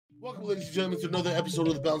Welcome, ladies and gentlemen, to another episode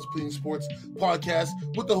of the Balance Opinion Sports Podcast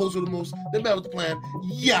with the host of the most, the man with the plan,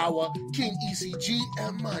 Yawa, King ECG,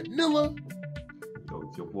 and Manila. Yo,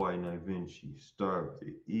 it's your boy Vinci. Starve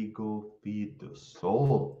the ego, feed the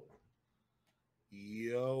soul.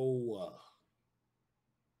 Yo.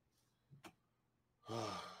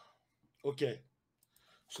 Okay.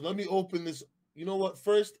 So let me open this. You know what?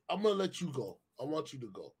 First, I'm going to let you go. I want you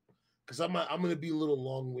to go. Because I'm going to be a little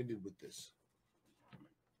long-winded with this.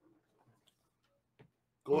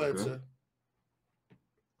 Go ahead, sir.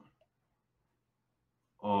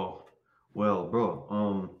 Oh, well,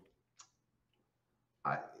 bro.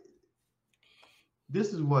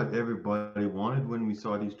 This is what everybody wanted when we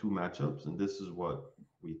saw these two matchups, and this is what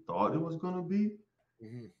we thought it was going to be.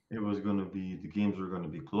 Mm-hmm. It was going to be the games were going to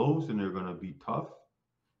be close, and they're going to be tough,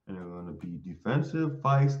 and they're going to be defensive,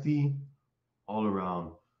 feisty, all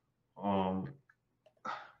around.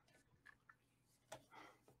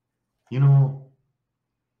 You know,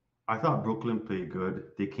 I thought Brooklyn played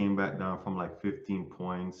good. They came back down from like 15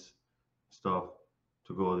 points, stuff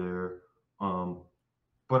to go there.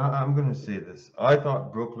 But I'm gonna say this. I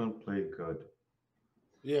thought Brooklyn played good.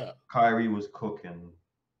 Yeah. Kyrie was cooking.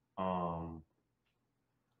 I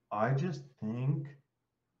just think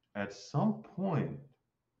at some point,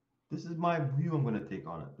 this is my view I'm gonna take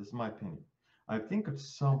on it. This is my opinion. I think at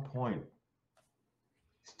some point,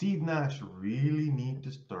 Steve Nash really need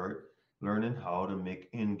to start learning how to make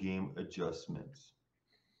in-game adjustments.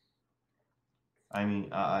 I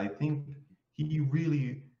mean, I think he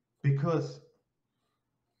really, because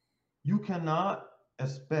you cannot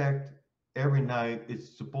expect every night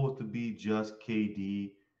it's supposed to be just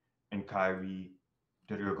KD and Kyrie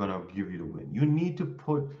that are going to give you the win. You need to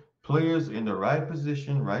put players in the right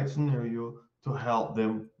position, right scenario to help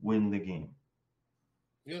them win the game.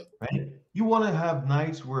 Yep. Right? You want to have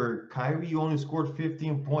nights where Kyrie only scored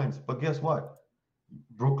 15 points, but guess what?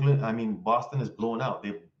 Boston is blown out.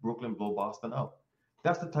 Brooklyn blow Boston out.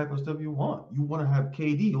 That's the type of stuff you want. You want to have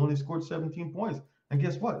KD only scored 17 points, and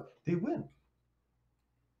guess what? They win.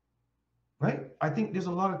 Right? I think there's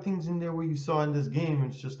a lot of things in there where you saw in this game.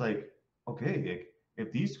 It's just like, okay,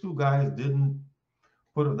 if these two guys didn't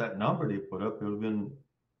put up that number they put up, it would have been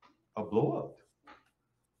a blowout.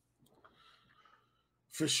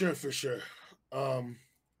 For sure.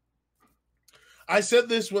 I said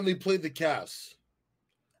this when they played the Cavs.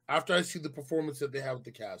 After I see the performance that they have with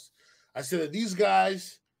the Cavs, I said that these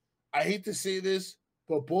guys, I hate to say this,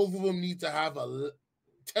 but both of them need to have a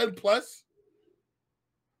 10 plus,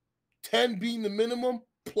 10 being the minimum,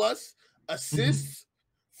 plus assists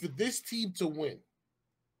for this team to win.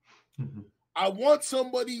 I want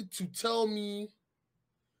somebody to tell me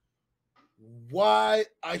why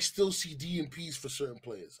I still see DMPs for certain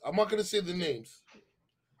players. I'm not going to say the names.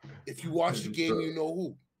 If you watch the game, you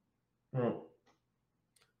know who.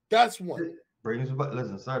 That's one.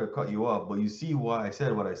 Listen, sorry to cut you off, but you see why I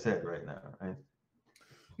said what I said right now, right?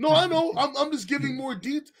 No, I know. I'm just giving more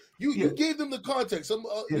detail. You gave them the context. I'm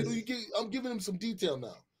giving them some detail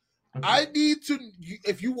now. Okay. I need to.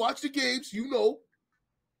 If you watch the games, you know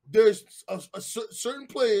there's a certain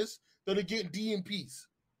players that are getting DMPs.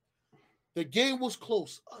 The game was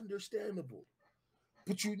close, understandable,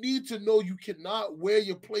 but you need to know you cannot wear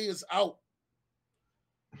your players out.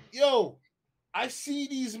 Yo, I see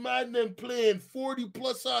these men playing 40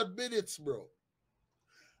 plus odd minutes, bro.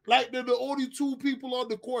 Like they're the only two people on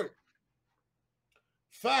the court.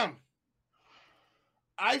 Fam,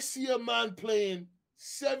 I see a man playing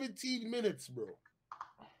 17 minutes, bro.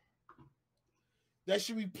 That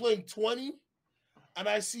should be playing 20. And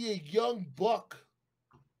I see a young buck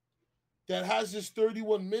that has just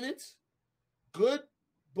 31 minutes. Good,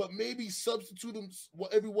 but maybe substitute him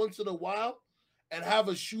every once in a while and have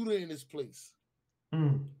a shooter in his place.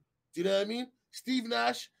 Do you know what I mean? Steve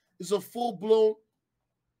Nash is a full-blown,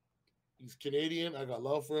 he's Canadian. I got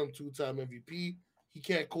love for him, 2-time MVP. He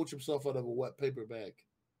can't coach himself out of a wet paper bag.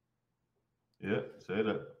 Yeah, say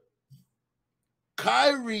that.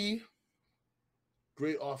 Kyrie,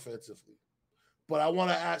 great offensively. But I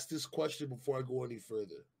want to ask this question before I go any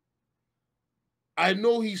further. I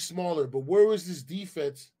know he's smaller, but where was this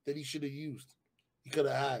defense that he should have used? He could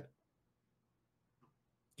have had.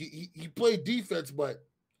 He played defense, but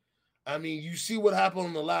I mean, you see what happened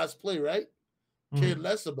on the last play, right? Cared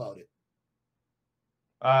less about it.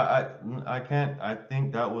 I can't. I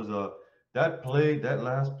think that was that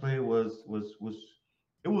last play was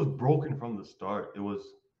it was broken from the start. It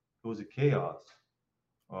was a chaos.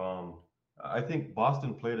 I think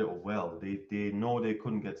Boston played it well. They know they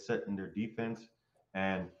couldn't get set in their defense,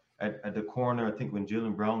 and at the corner, I think when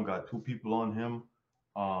Jaylen Brown got two people on him,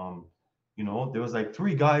 there was like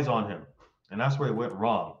 3 guys on him, and that's where it went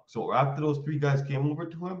wrong. So after those 3 guys came over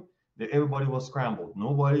to him, everybody was scrambled.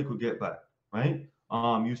 Nobody could get back, right?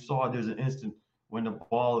 You saw there's an instant when the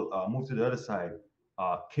ball moved to the other side.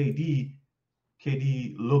 KD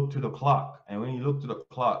looked to the clock, and when he looked to the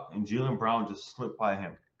clock, and Jaylen Brown just slipped by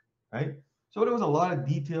him, right? So there was a lot of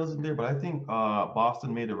details in there, but I think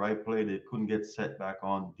Boston made the right play. They couldn't get set back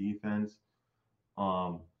on defense,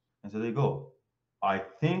 and so they go. I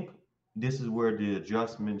think this is where the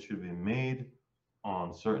adjustment should be made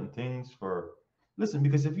on certain things for. Listen,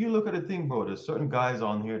 because if you look at the thing, bro, there's certain guys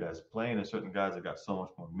on here that's playing, and certain guys that got so much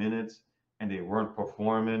more minutes, and they weren't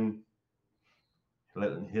performing,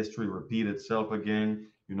 letting history repeat itself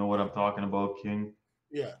again. You know what I'm talking about, King?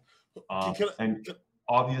 Yeah. And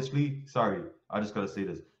obviously, sorry, I just gotta say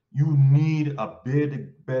this. You need a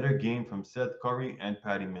bit better game from Seth Curry and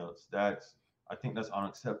Patty Mills. I think that's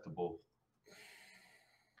unacceptable.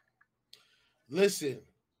 Listen,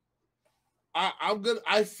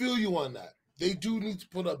 I feel you on that. They do need to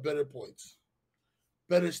put up better points,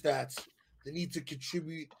 better stats. They need to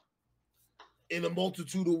contribute in a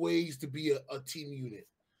multitude of ways to be a team unit.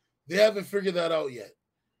 They haven't figured that out yet.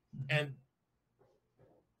 And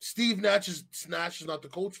Steve Nash is not the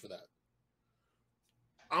coach for that.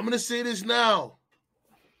 I'm going to say this now.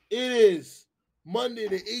 It is Monday,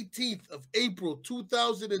 the 18th of April,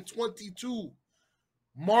 2022.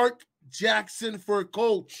 Mark Jackson for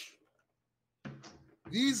coach.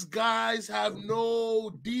 These guys have no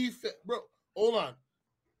defense. Bro, hold on.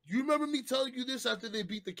 You remember me telling you this after they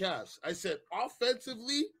beat the Cavs? I said,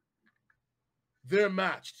 offensively, they're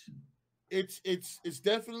matched. It's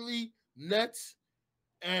definitely Nets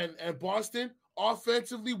and Boston.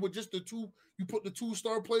 Offensively, with just you put the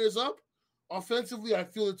 2-star players up. Offensively, I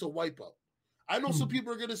feel it's a wipeout. I know some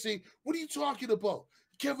people are going to say, what are you talking about?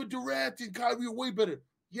 Kevin Durant and Kyrie are way better.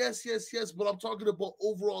 Yes, but I'm talking about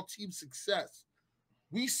overall team success.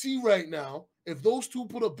 We see right now, if those two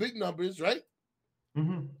put up big numbers, right?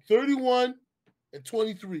 31 and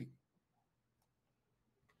 23.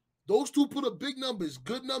 Those two put up big numbers,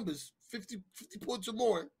 good numbers, 50 points or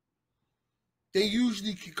more. They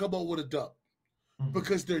usually can come out with a dub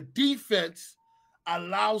because their defense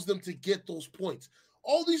allows them to get those points.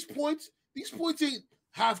 All these points ain't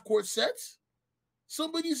half-court sets.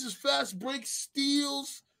 Some of these is fast breaks,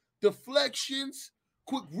 steals, deflections,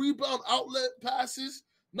 quick rebound outlet passes.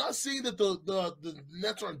 Not saying that the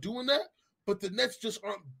Nets aren't doing that, but the Nets just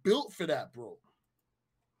aren't built for that, bro.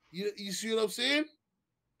 You see what I'm saying?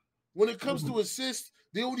 When it comes to assists,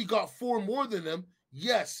 they only got 4 more than them.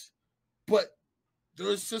 Yes, but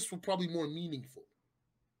their assists were probably more meaningful.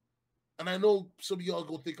 And I know some of y'all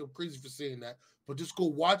gonna think I'm crazy for saying that, but just go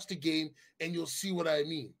watch the game and you'll see what I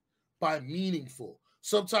mean by meaningful.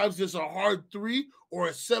 Sometimes there's a hard 3 or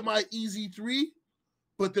a semi-easy 3,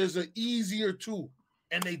 but there's an easier 2,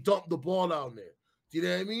 and they dump the ball down there. Do you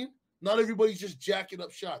know what I mean? Not everybody's just jacking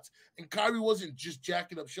up shots. And Kyrie wasn't just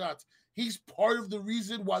jacking up shots. He's part of the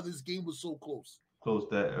reason why this game was so close.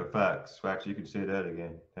 Facts. You could say that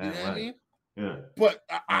again. Damn, you know what I mean? Yeah. But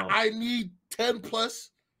I need 10 plus.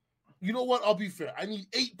 You know what? I'll be fair. I need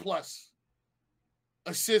 8 plus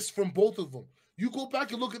assists from both of them. You go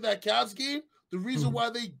back and look at that Cavs game. The reason why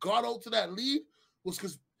they got out to that lead was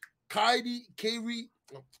because Kyrie and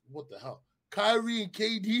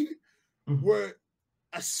KD were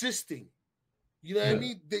assisting. You know what I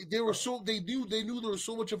mean? They knew there was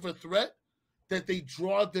so much of a threat that they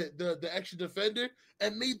draw the extra defender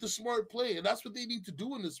and made the smart play, and that's what they need to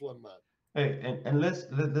do in this one, man. Hey, and let's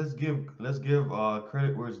give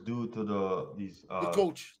credit where it's due to the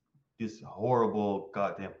coach, this horrible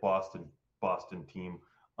goddamn Boston team.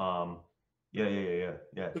 Yeah.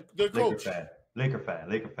 The coach. Laker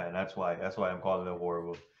fan. That's why I'm calling it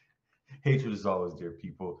horrible. Hatred is always there,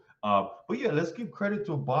 people. But yeah, let's give credit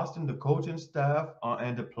to Boston, the coaching staff,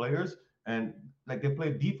 and the players, and like they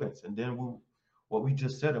played defense. And then what we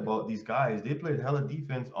just said about these guys, they played hella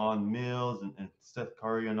defense on Mills and Seth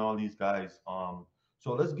Curry and all these guys.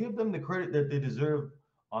 So let's give them the credit that they deserve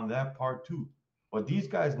on that part too. But these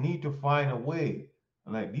guys need to find a way.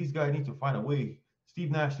 Like these guys need to find a way.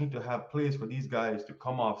 Steve Nash need to have plays for these guys to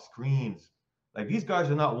come off screens. Like these guys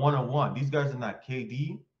are not one-on-one. These guys are not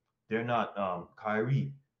KD. They're not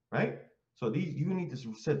Kyrie, right? So you need to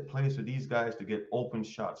set plays for these guys to get open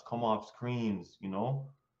shots, come off screens,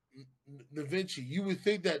 Da Vinci, you would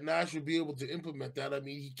think that Nash would be able to implement that. I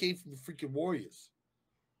mean, he came from the freaking Warriors.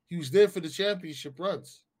 He was there for the championship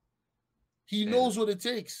runs. He knows what it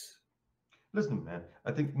takes. Listen, man,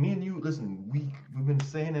 I think me and you, we've been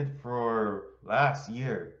saying it for last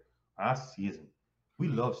season. We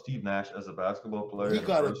love Steve Nash as a basketball player. He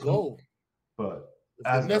gotta go. But if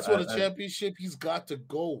the Nets won a championship, he's got to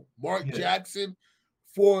go. Mark Jackson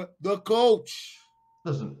for the coach.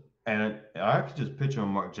 Listen, and I could just picture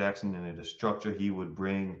Mark Jackson and the structure he would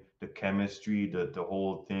bring, the chemistry, the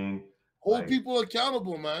whole thing. Hold people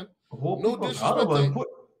accountable, man. Hold people accountable and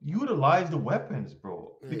utilize the weapons,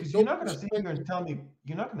 bro. Because you're not gonna sit here and tell me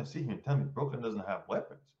Brooklyn doesn't have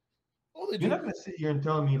weapons. You're not gonna sit here and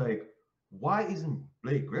tell me like, why isn't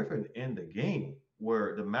Blake Griffin in the game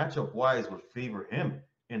where the matchup wise would favor him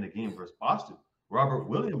in the game versus Boston? Robert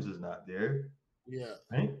Williams is not there. Yeah.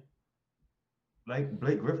 Right? Like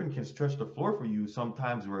Blake Griffin can stretch the floor for you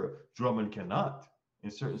sometimes where Drummond cannot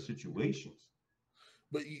in certain situations.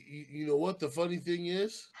 But you know what the funny thing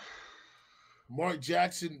is? Mark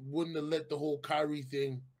Jackson wouldn't have let the whole Kyrie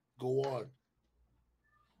thing go on.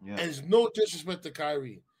 Yeah. And it's no disrespect to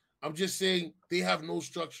Kyrie. I'm just saying they have no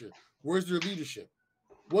structure. Where's their leadership?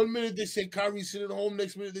 1 minute they say Kyrie sitting at home,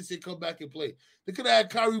 next minute they say come back and play. They could have had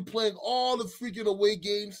Kyrie playing all the freaking away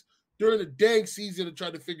games during the dang season and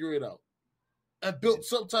tried to figure it out. And built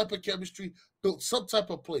some type of chemistry, built some type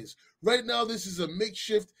of plays. Right now, this is a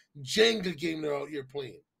makeshift Jenga game they're out here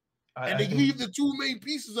playing. And they leave the two main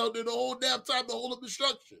pieces out there the whole damn time to hold up the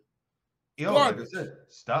structure. Yo, like I said,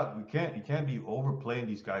 stop. You can't be overplaying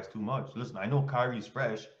these guys too much. Listen, I know Kyrie's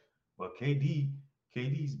fresh, but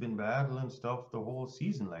KD's been battling stuff the whole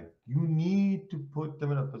season. Like, you need to put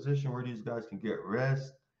them in a position where these guys can get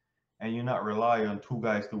rest and you're not rely on two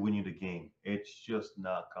guys to win you the game. It's just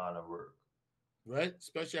not gonna work. Right?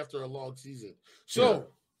 Especially after a long season. So,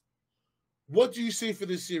 what do you say for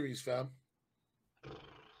this series, fam?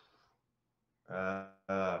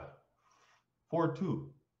 4-2.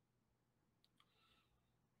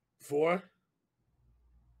 4?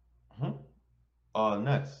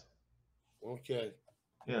 Nets. Okay.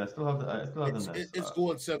 Yeah, I still have the Nets. It's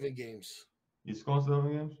going 7 games. It's going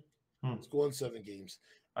 7 games? It's going 7 games.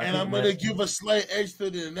 And I'm going to give a slight edge to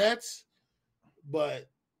the Nets, but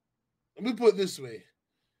let me put it this way.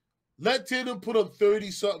 Let Tatum put up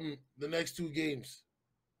 30-something the next 2 games,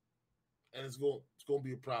 and it's going to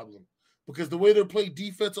be a problem. Because the way they're playing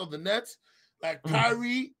defense on the Nets, like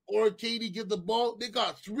Kyrie or KD get the ball, they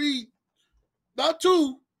got 3, not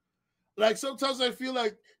 2. Like, sometimes I feel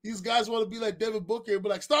like these guys want to be like Devin Booker and be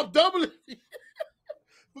like, stop doubling me.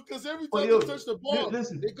 Because every time they touch the ball,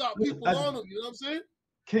 they got people on them. You know what I'm saying?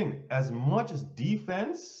 King, as much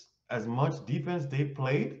defense they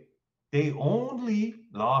played, they only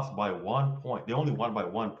lost by 1 point. They only won by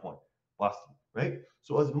 1 point, Boston, right?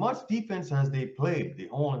 So as much defense as they played, they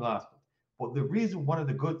only lost. But one of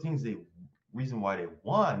the good things reason why they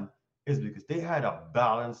won is because they had a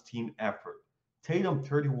balanced team effort. Tatum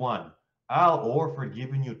 31, Al Horford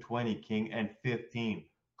giving you 20, King, and 15.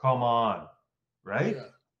 Come on, right? Yeah.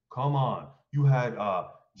 Come on. You had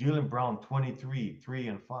Jaylen Brown 23, 3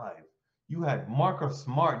 and 5. You had Marcus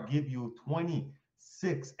Smart give you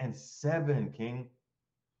 26 and 7, King.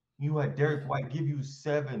 You had Derek White give you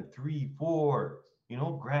 7, 3, 4. You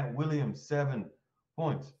know, Grant Williams 7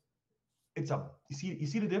 points. You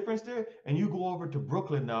see the difference there? And you go over to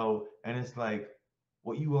Brooklyn now, and it's like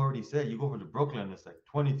what you already said. You go over to Brooklyn, it's like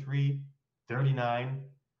 23, 39,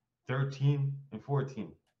 13, and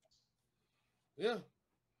 14. Yeah.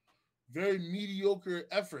 Very mediocre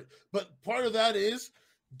effort. But part of that is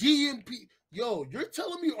DNP. Yo, you're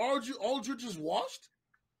telling me Aldridge is washed?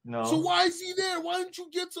 No. So why is he there? Why didn't you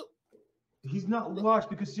get to? He's not washed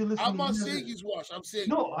because you're listening. I'm not saying he's washed. I'm saying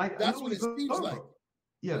that's what it seems like.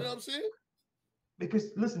 Yeah. You know what I'm saying?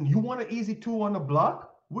 Because listen, you want an easy 2 on the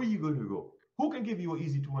block? Where are you going to go? Who can give you an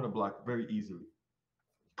easy 2 on the block very easily?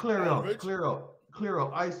 Clear out.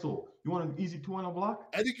 ISO. You want an easy 2 on the block?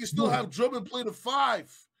 And you can still have Drummond play the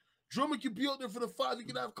 5. Drummond can be out there for the 5. You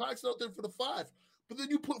can have Claxton out there for the 5. But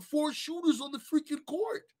then you put 4 shooters on the freaking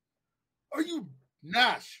court. Are you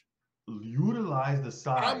Nash? Utilize the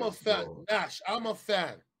size. I'm a fan. Bro. Nash, I'm a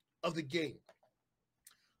fan of the game.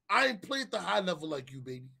 I ain't played at the high level like you,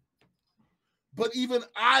 baby. But even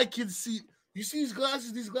I can see. You see these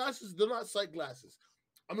glasses? These glasses, they're not sight glasses.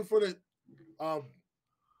 I'm in front of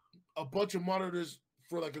a bunch of monitors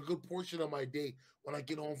for like a good portion of my day when I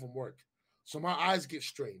get home from work. So my eyes get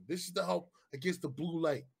strained. This is to help against the blue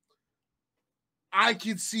light. I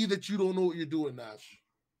can see that you don't know what you're doing, Nash.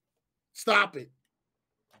 Stop it.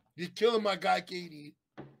 You're killing my guy, KD.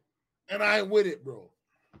 And I ain't with it, bro.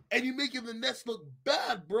 And you're making the Nets look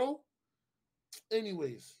bad, bro.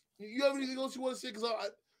 Anyways, you have anything else you want to say? Because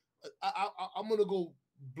I'm going to go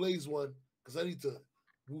blaze one because I need to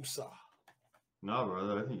woosah. No,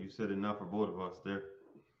 brother. I think you said enough for both of us there.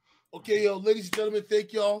 Okay, yo, ladies and gentlemen,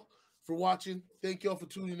 thank y'all for watching. Thank y'all for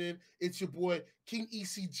tuning in. It's your boy, King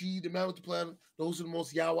ECG, the man with the plan. Those are the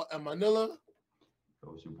most Yawa and Manila.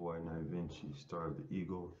 That was your boy, Night Vinci, star of the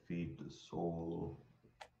Eagle, feed the soul.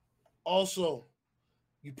 Also,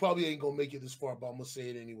 you probably ain't going to make it this far, but I'm going to say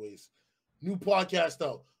it anyways. New podcast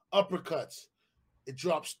out, Uppercuts. It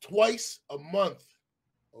drops twice a month,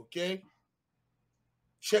 okay?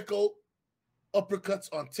 Check out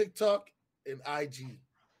Uppercuts on TikTok and IG. You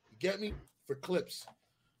get me? For clips.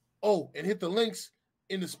 Oh, and hit the links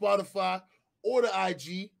in the Spotify or the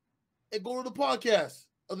IG and go to the podcast.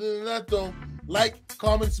 Other than that, though, like,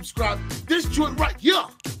 comment, subscribe. This joint right here,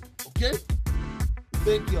 okay?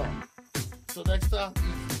 Thank y'all. Till next time,